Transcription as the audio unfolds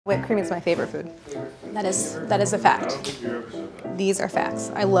Whipped cream is my favorite food. That is a fact. These are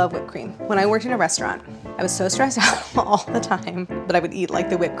facts. I love whipped cream. When I worked in a restaurant, I was so stressed out all the time that I would eat like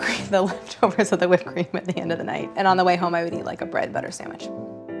the whipped cream, the leftovers of the whipped cream at the end of the night. And on the way home, I would eat like a bread butter sandwich.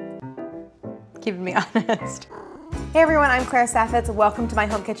 Keeping me honest. Hey everyone, I'm Claire Saffitz. Welcome to my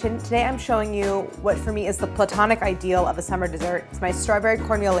home kitchen. Today I'm showing you what for me is the platonic ideal of a summer dessert. It's my strawberry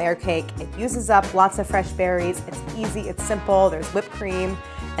cornmeal layer cake. It uses up lots of fresh berries. It's easy, it's simple, there's whipped cream,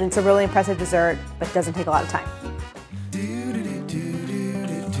 and it's a really impressive dessert, but doesn't take a lot of time.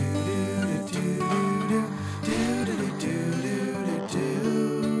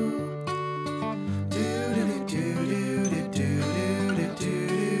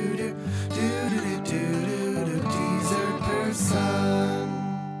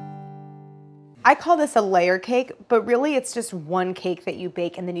 I call this a layer cake, but really it's just one cake that you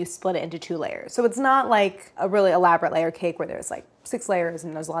bake and then you split it into 2 layers. So it's not like a really elaborate layer cake where there's like 6 layers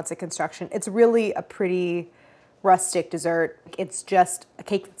and there's lots of construction. It's really a pretty rustic dessert. It's just a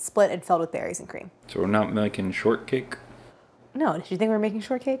cake that's split and filled with berries and cream. So we're not making shortcake? No, did you think we were making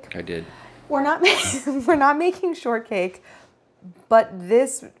shortcake? I did. We're not making shortcake, but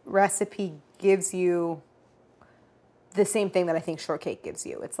this recipe gives you the same thing that I think shortcake gives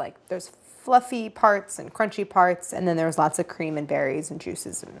you. It's like there's fluffy parts and crunchy parts, and then there's lots of cream and berries and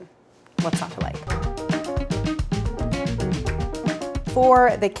juices and what's not to like.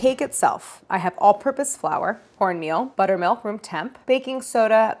 For the cake itself, I have all-purpose flour, cornmeal, buttermilk, room temp, baking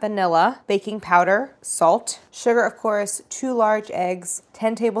soda, vanilla, baking powder, salt, sugar, of course, 2 large eggs,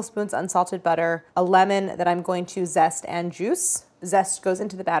 10 tablespoons unsalted butter, a lemon that I'm going to zest and juice. Zest goes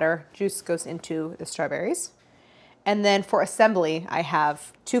into the batter, juice goes into the strawberries. And then for assembly, I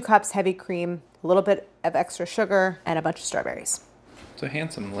have 2 cups heavy cream, a little bit of extra sugar, and a bunch of strawberries. It's a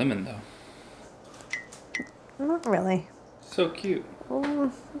handsome lemon, though. Not really. So cute.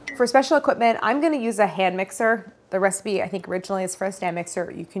 For special equipment, I'm going to use a hand mixer. The recipe, I think, originally is for a stand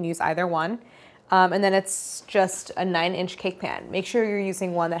mixer. You can use either one. And then it's just a 9-inch cake pan. Make sure you're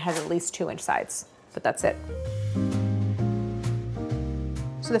using one that has at least 2-inch sides, but that's it.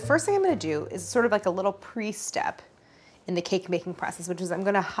 So the first thing I'm going to do is sort of like a little pre-step in the cake making process, which is I'm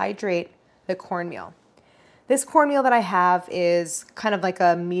going to hydrate the cornmeal. This cornmeal that I have is kind of like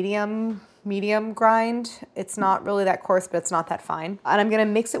a medium grind. It's not really that coarse, but it's not that fine. And I'm going to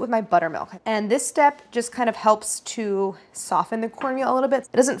mix it with my buttermilk. And this step just kind of helps to soften the cornmeal a little bit.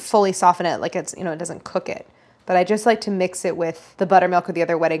 It doesn't fully soften it, like it's, it doesn't cook it. But I just like to mix it with the buttermilk or the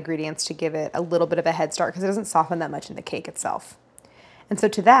other wet ingredients to give it a little bit of a head start because it doesn't soften that much in the cake itself. And so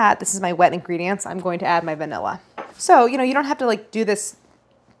to that, this is my wet ingredients, I'm going to add my vanilla. So, you don't have to like do this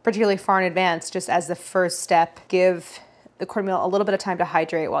particularly far in advance, just as the first step, give the cornmeal a little bit of time to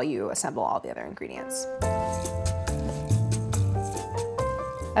hydrate while you assemble all the other ingredients. I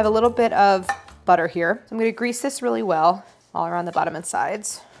have a little bit of butter here. I'm gonna grease this really well all around the bottom and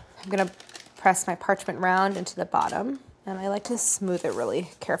sides. I'm gonna press my parchment round into the bottom, and I like to smooth it really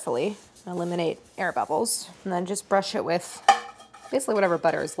carefully, eliminate air bubbles, and then just brush it with basically whatever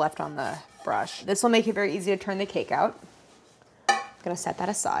butter is left on the brush. This will make it very easy to turn the cake out. I'm gonna set that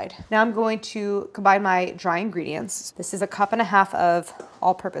aside. Now I'm going to combine my dry ingredients. This is 1.5 cups of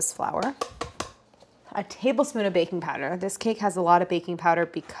all-purpose flour, a tablespoon of baking powder. This cake has a lot of baking powder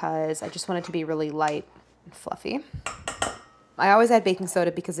because I just want it to be really light and fluffy. I always add baking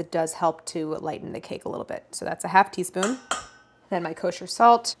soda because it does help to lighten the cake a little bit. So that's 1/2 teaspoon. Then my kosher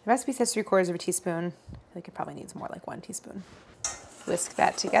salt. The recipe says 3/4 teaspoon. I think it probably needs more, like 1 teaspoon. Whisk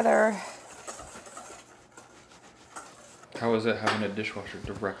that together. How is it having a dishwasher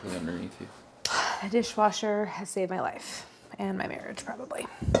directly underneath you? The dishwasher has saved my life and my marriage, probably.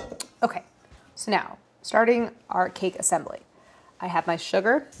 Okay, so now, starting our cake assembly. I have my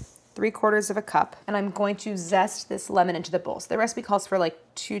sugar, 3/4 cup, and I'm going to zest this lemon into the bowl. So the recipe calls for like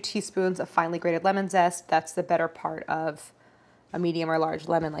 2 teaspoons of finely grated lemon zest. That's the better part of a medium or large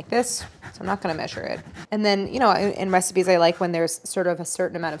lemon like this, so I'm not gonna measure it. And then, in recipes I like when there's sort of a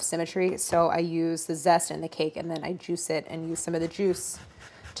certain amount of symmetry, so I use the zest in the cake and then I juice it and use some of the juice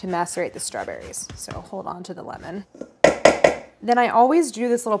to macerate the strawberries. So hold on to the lemon. Then I always do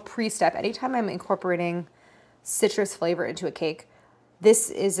this little pre-step. Anytime I'm incorporating citrus flavor into a cake, this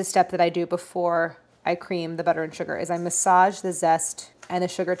is a step that I do before I cream the butter and sugar, is I massage the zest and the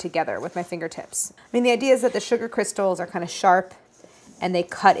sugar together with my fingertips. I mean, the idea is that the sugar crystals are kind of sharp and they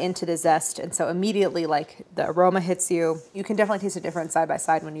cut into the zest, and so immediately, like, the aroma hits you. You can definitely taste a difference side by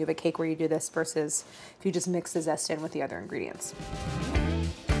side when you have a cake where you do this versus if you just mix the zest in with the other ingredients.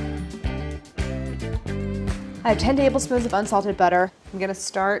 I have 10 tablespoons of unsalted butter. I'm gonna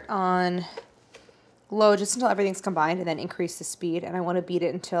start on low just until everything's combined and then increase the speed. And I want to beat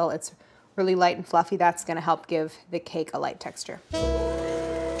it until it's really light and fluffy. That's going to help give the cake a light texture.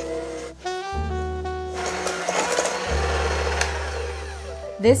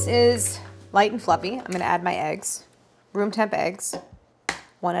 This is light and fluffy. I'm going to add my eggs, room temp eggs,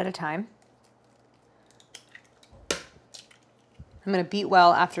 one at a time. I'm going to beat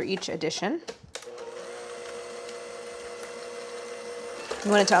well after each addition. You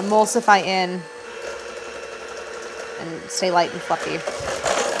want it to emulsify in and stay light and fluffy.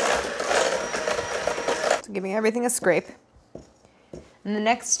 So giving everything a scrape. And the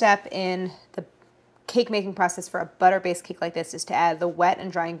next step in the cake making process for a butter-based cake like this is to add the wet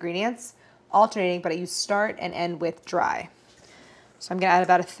and dry ingredients, alternating, but you start and end with dry. So I'm going to add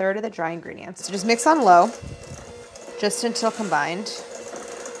about a third of the dry ingredients. So just mix on low, just until combined.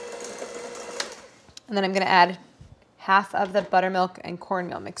 And then I'm going to add half of the buttermilk and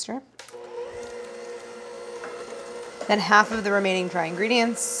cornmeal mixture. Then half of the remaining dry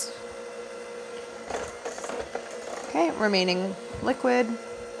ingredients. Okay, remaining liquid.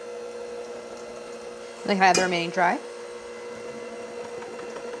 Then can I add the remaining dry?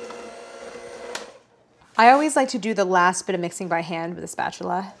 I always like to do the last bit of mixing by hand with a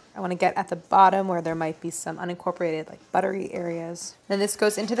spatula. I want to get at the bottom where there might be some unincorporated, like buttery areas. Then this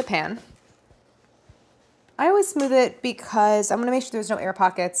goes into the pan. I always smooth it because I want to make sure there's no air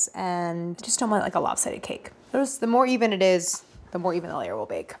pockets and I just don't want like a lopsided cake. The more even it is, the more even the layer will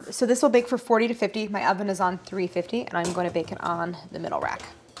bake. So this will bake for 40 to 50. My oven is on 350 and I'm going to bake it on the middle rack.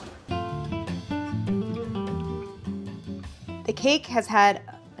 The cake has had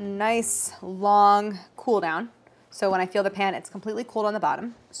a nice long cool down. So when I feel the pan, it's completely cooled on the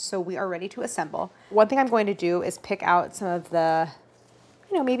bottom. So we are ready to assemble. One thing I'm going to do is pick out some of the,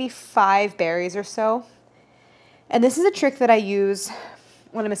 maybe 5 berries or so. And this is a trick that I use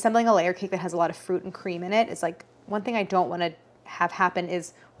when I'm assembling a layer cake that has a lot of fruit and cream in it. It's like one thing I don't want to have happen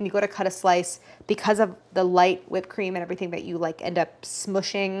is when you go to cut a slice, because of the light whipped cream and everything, that you like end up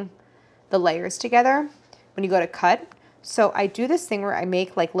smushing the layers together when you go to cut. So I do this thing where I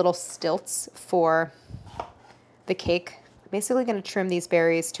make like little stilts for the cake. I'm basically going to trim these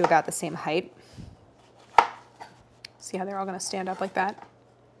berries to about the same height. See how they're all going to stand up like that?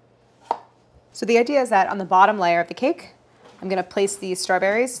 So the idea is that on the bottom layer of the cake, I'm going to place these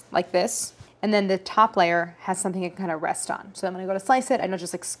strawberries like this, and then the top layer has something it can kind of rest on. So I'm going to go to slice it, I don't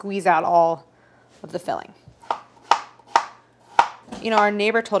just like squeeze out all of the filling. Our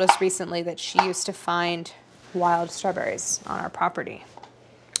neighbor told us recently that she used to find wild strawberries on our property,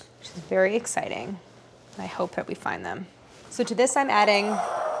 which is very exciting. I hope that we find them. So to this I'm adding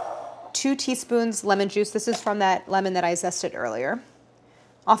 2 teaspoons lemon juice. This is from that lemon that I zested earlier.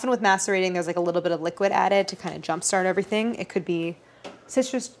 Often with macerating, there's like a little bit of liquid added to kind of jumpstart everything. It could be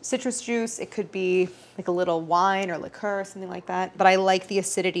citrus juice. It could be like a little wine or liqueur, something like that. But I like the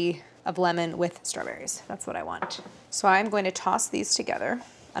acidity of lemon with strawberries. That's what I want. So I'm going to toss these together.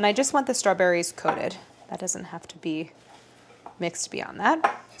 And I just want the strawberries coated. That doesn't have to be mixed beyond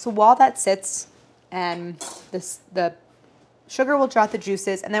that. So while that sits and the sugar will drop the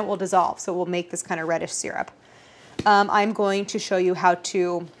juices and then it will dissolve. So it will make this kind of reddish syrup. I'm going to show you how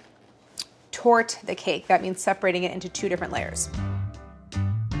to tort the cake. That means separating it into 2 different layers.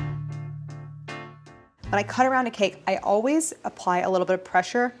 When I cut around a cake, I always apply a little bit of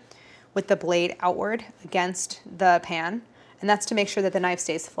pressure with the blade outward against the pan. And that's to make sure that the knife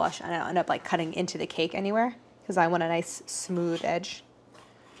stays flush and I don't end up like cutting into the cake anywhere because I want a nice smooth edge.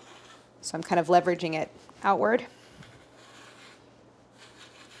 So I'm kind of leveraging it outward.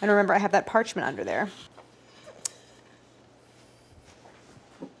 And remember, I have that parchment under there.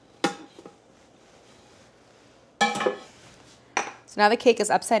 So now the cake is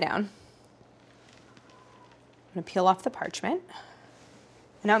upside down. I'm going to peel off the parchment.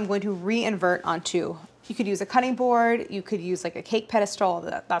 And now I'm going to re-invert onto, you could use a cutting board, you could use like a cake pedestal,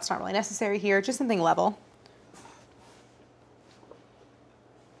 that's not really necessary here, just something level.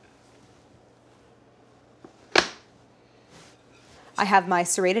 I have my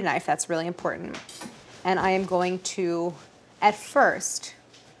serrated knife, that's really important. And I am going to, at first,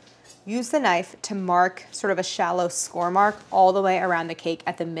 use the knife to mark sort of a shallow score mark all the way around the cake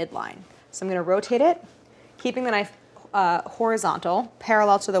at the midline. So I'm going to rotate it, keeping the knife horizontal,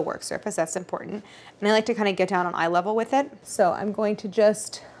 parallel to the work surface. That's important. And I like to kind of get down on eye level with it. So I'm going to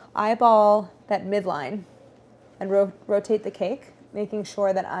just eyeball that midline and rotate the cake, making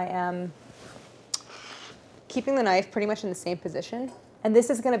sure that I am keeping the knife pretty much in the same position. And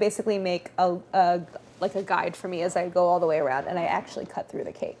this is going to basically make like a guide for me as I go all the way around and I actually cut through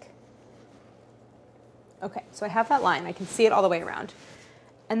the cake. Okay, so I have that line. I can see it all the way around.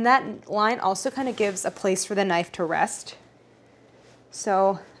 And that line also kind of gives a place for the knife to rest.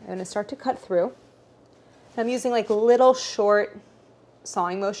 So I'm going to start to cut through. I'm using like little short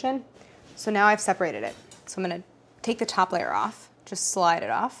sawing motion. So now I've separated it. So I'm going to take the top layer off, just slide it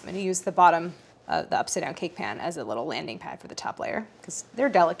off. I'm going to use the bottom, the upside down cake pan as a little landing pad for the top layer because they're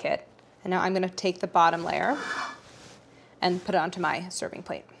delicate. And now I'm going to take the bottom layer and put it onto my serving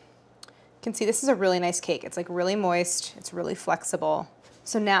plate. You can see this is a really nice cake. It's like really moist. It's really flexible.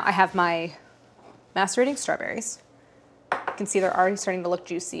 So now I have my macerating strawberries. You can see they're already starting to look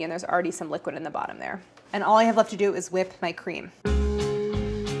juicy and there's already some liquid in the bottom there. And all I have left to do is whip my cream.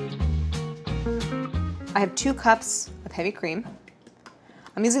 I have 2 cups of heavy cream.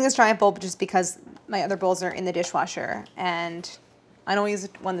 I'm using this giant bowl just because my other bowls are in the dishwasher and I don't use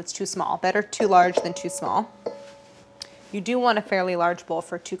one that's too small. Better too large than too small. You do want a fairly large bowl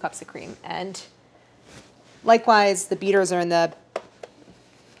for 2 cups of cream. And likewise, the beaters are in the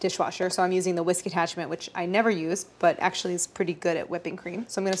dishwasher, so I'm using the whisk attachment, which I never use, but actually is pretty good at whipping cream.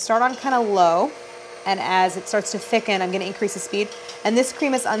 So I'm gonna start on kind of low, and as it starts to thicken, I'm gonna increase the speed. And this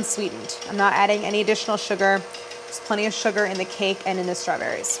cream is unsweetened. I'm not adding any additional sugar. There's plenty of sugar in the cake and in the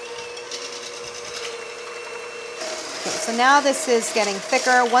strawberries. Okay, so now this is getting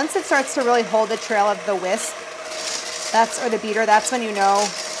thicker. Once it starts to really hold the trail of the whisk, or the beater, that's when you know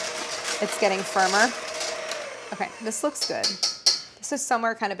it's getting firmer. Okay, this looks good. This is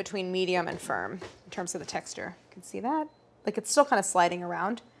somewhere kind of between medium and firm in terms of the texture. You can see that. Like it's still kind of sliding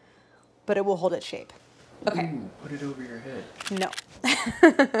around, but it will hold its shape. Okay. Ooh, put it over your head.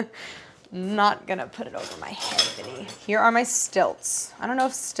 No. Not gonna put it over my head, Vinny. Here are my stilts. I don't know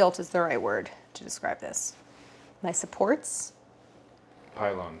if stilt is the right word to describe this. My supports.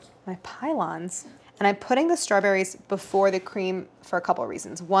 Pylons. My pylons. And I'm putting the strawberries before the cream for a couple of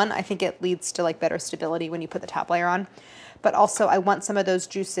reasons. One, I think it leads to like better stability when you put the top layer on. But also I want some of those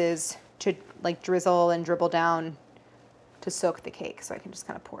juices to like drizzle and dribble down to soak the cake. So I can just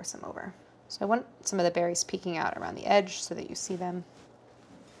kind of pour some over. So I want some of the berries peeking out around the edge so that you see them.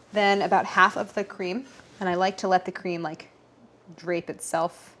 Then about half of the cream. And I like to let the cream like drape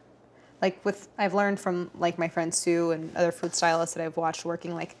itself. Like I've learned from like my friend Sue and other food stylists that I've watched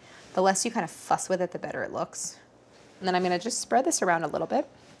working, like the less you kind of fuss with it, the better it looks. And then I'm gonna just spread this around a little bit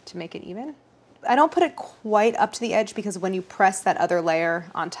to make it even. I don't put it quite up to the edge because when you press that other layer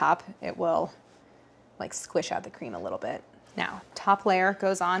on top, it will like squish out the cream a little bit. Now, top layer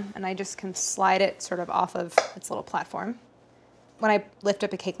goes on and I just can slide it sort of off of its little platform. When I lift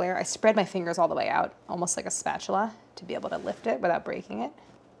up a cake layer, I spread my fingers all the way out, almost like a spatula, to be able to lift it without breaking it.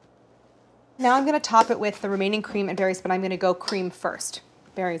 Now I'm gonna top it with the remaining cream and berries, but I'm gonna go cream first.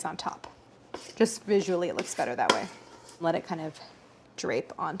 Berries on top. Just visually it looks better that way. Let it kind of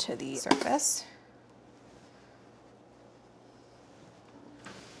drape onto the surface.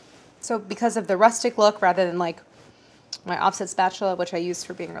 So because of the rustic look, rather than like my offset spatula, which I use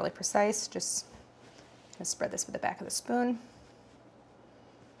for being really precise, just gonna spread this with the back of the spoon.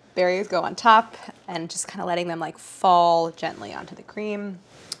 Berries go on top and just kind of letting them like fall gently onto the cream.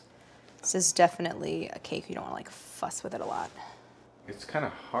 This is definitely a cake you don't want to like fuss with it a lot. It's kind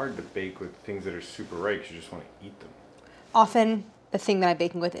of hard to bake with things that are super ripe because you just want to eat them. Often the thing that I'm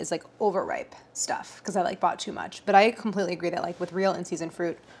baking with is like overripe stuff because I like bought too much. But I completely agree that like with real in-season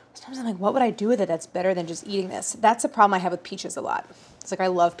fruit, sometimes I'm like, what would I do with it that's better than just eating this? That's a problem I have with peaches a lot. It's like I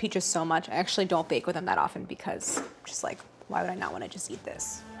love peaches so much. I actually don't bake with them that often because I'm just like, why would I not want to just eat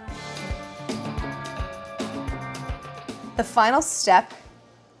this? The final step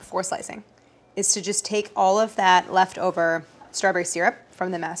before slicing is to just take all of that leftover strawberry syrup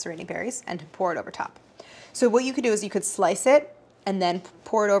from the macerating berries and to pour it over top. So what you could do is you could slice it and then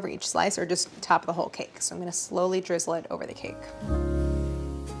pour it over each slice or just top the whole cake. So I'm going to slowly drizzle it over the cake.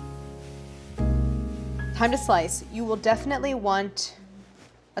 Time to slice. You will definitely want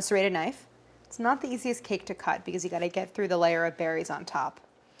a serrated knife. It's not the easiest cake to cut because you got to get through the layer of berries on top.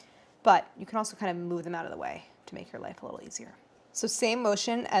 But you can also kind of move them out of the way to make your life a little easier. So same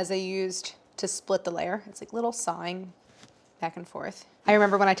motion as I used to split the layer. It's like little sawing back and forth. I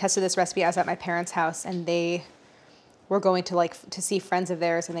remember when I tested this recipe, I was at my parents' house and they were going to see friends of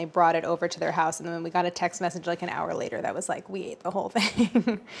theirs and they brought it over to their house. And then we got a text message like an hour later that was like, we ate the whole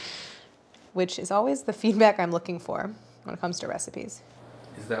thing, which is always the feedback I'm looking for when it comes to recipes.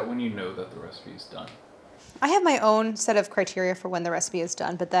 Is that when you know that the recipe is done? I have my own set of criteria for when the recipe is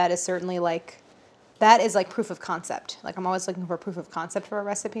done, but that is certainly like, that is like proof of concept. Like I'm always looking for proof of concept for a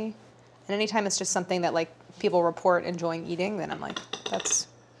recipe. And anytime it's just something that like people report enjoying eating, then I'm like, that's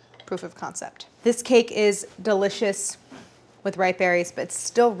proof of concept. This cake is delicious with ripe berries, but it's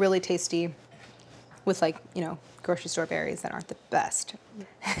still really tasty with like, you know, grocery store berries that aren't the best.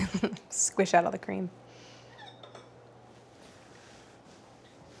 Squish out all the cream.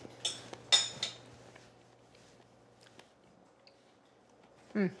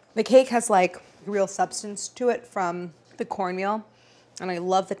 The cake has like real substance to it from the cornmeal, and I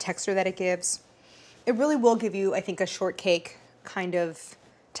love the texture that it gives. It really will give you, I think, a shortcake kind of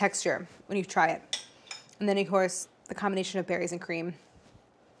texture when you try it. And then of course, the combination of berries and cream.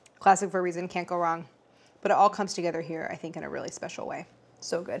 Classic for a reason, can't go wrong. But it all comes together here, I think, in a really special way.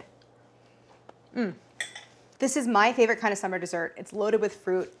 So good. This is my favorite kind of summer dessert. It's loaded with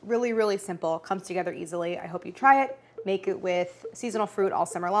fruit, really, really simple, comes together easily. I hope you try it. Make it with seasonal fruit all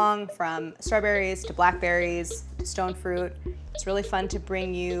summer long, from strawberries to blackberries to stone fruit. It's really fun to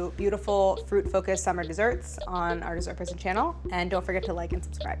bring you beautiful fruit-focused summer desserts on our Dessert Person channel. And don't forget to like and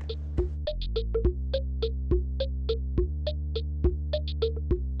subscribe.